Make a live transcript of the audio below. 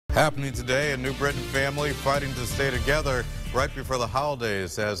Happening today, a New Britain family fighting to stay together right before the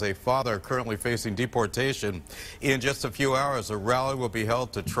holidays as a father currently facing deportation. In just a few hours, a rally will be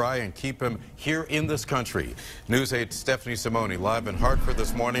held to try and keep him here in this country. News 8's Stephanie Simone live in Hartford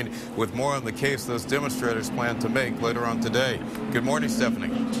this morning with more on the case those demonstrators plan to make later on today. Good morning,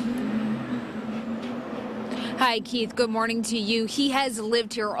 Stephanie. Hi, Keith. Good morning to you. He has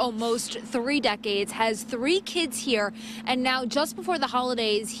lived here almost 3 decades, has 3 kids here, and now just before the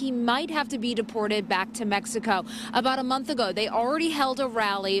holidays, he might have to be deported back to Mexico. About a month ago, they already held a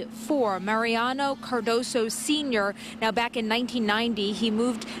rally for Mariano Cardoso Sr. Now, back in 1990, he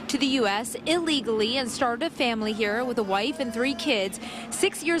moved to the U.S. illegally and started a family here with a wife and 3 kids.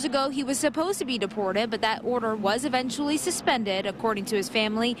 6 years ago, he was supposed to be deported, but that order was eventually suspended, according to his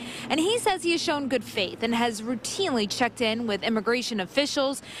family. And he says he has shown good faith and has routinely checked in with immigration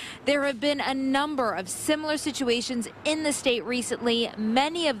officials. There have been a number of similar situations in the state recently.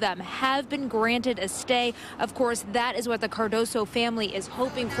 Many of them have been granted a stay. Of course, that is what the Cardoso family is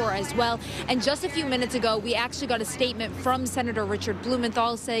hoping for as well. And just a few minutes ago, we actually got a statement from Senator Richard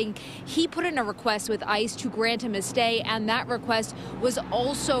Blumenthal saying he put in a request with ICE to grant him a stay, and that request was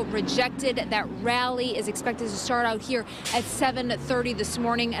also rejected. That rally is expected to start out here at 7:30 this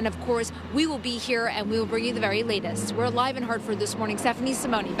morning. And of course, we will be here and we will bring you the very latest. We're live in Hartford this morning. Stephanie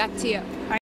Simone, back to you.